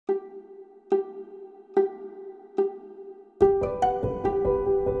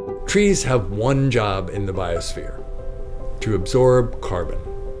Trees have one job in the biosphere: to absorb carbon.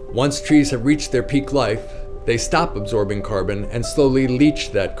 Once trees have reached their peak life, they stop absorbing carbon and slowly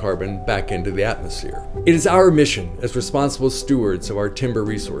leach that carbon back into the atmosphere. It is our mission as responsible stewards of our timber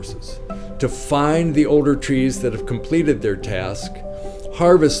resources to find the older trees that have completed their task,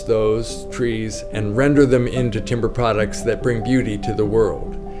 harvest those trees, and render them into timber products that bring beauty to the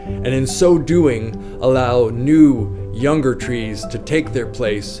world. And in so doing, allow new, younger trees to take their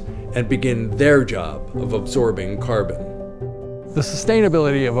place and begin their job of absorbing carbon. The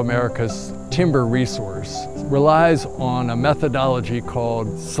sustainability of America's timber resource relies on a methodology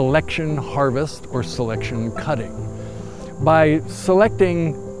called selection harvest or selection cutting. By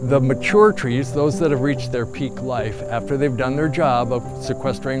selecting the mature trees, those that have reached their peak life after they've done their job of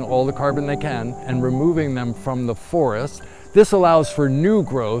sequestering all the carbon they can and removing them from the forest, this allows for new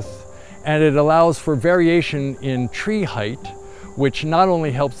growth, and it allows for variation in tree height, which not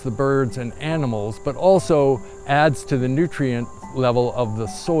only helps the birds and animals, but also adds to the nutrient level of the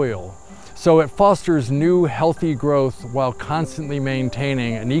soil. So it fosters new, healthy growth while constantly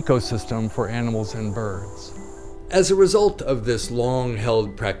maintaining an ecosystem for animals and birds. As a result of this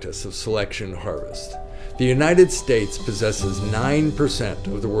long-held practice of selection harvest, the United States possesses 9%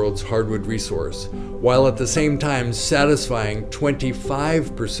 of the world's hardwood resource, while at the same time satisfying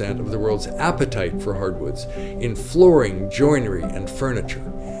 25% of the world's appetite for hardwoods in flooring, joinery, and furniture.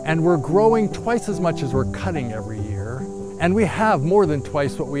 And we're growing twice as much as we're cutting every year, and we have more than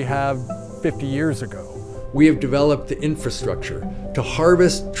twice what we have 50 years ago. We have developed the infrastructure to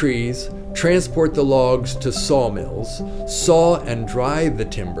harvest trees, transport the logs to sawmills, saw and dry the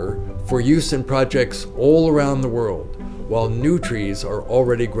timber for use in projects all around the world, while new trees are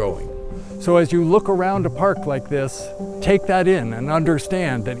already growing. So as you look around a park like this, take that in and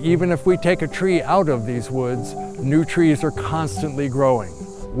understand that even if we take a tree out of these woods, new trees are constantly growing.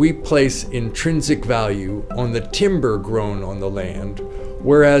 We place intrinsic value on the timber grown on the land,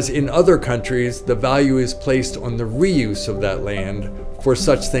 whereas in other countries, the value is placed on the reuse of that land for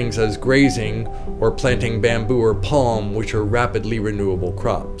such things as grazing or planting bamboo or palm, which are rapidly renewable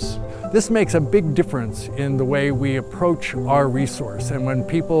crops. This makes a big difference in the way we approach our resource, and when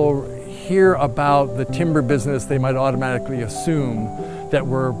people hear about the timber business, they might automatically assume that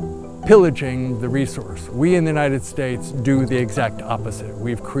we're pillaging the resource. We in the United States do the exact opposite.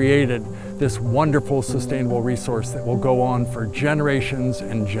 We've created this wonderful sustainable resource that will go on for generations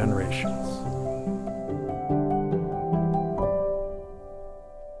and generations.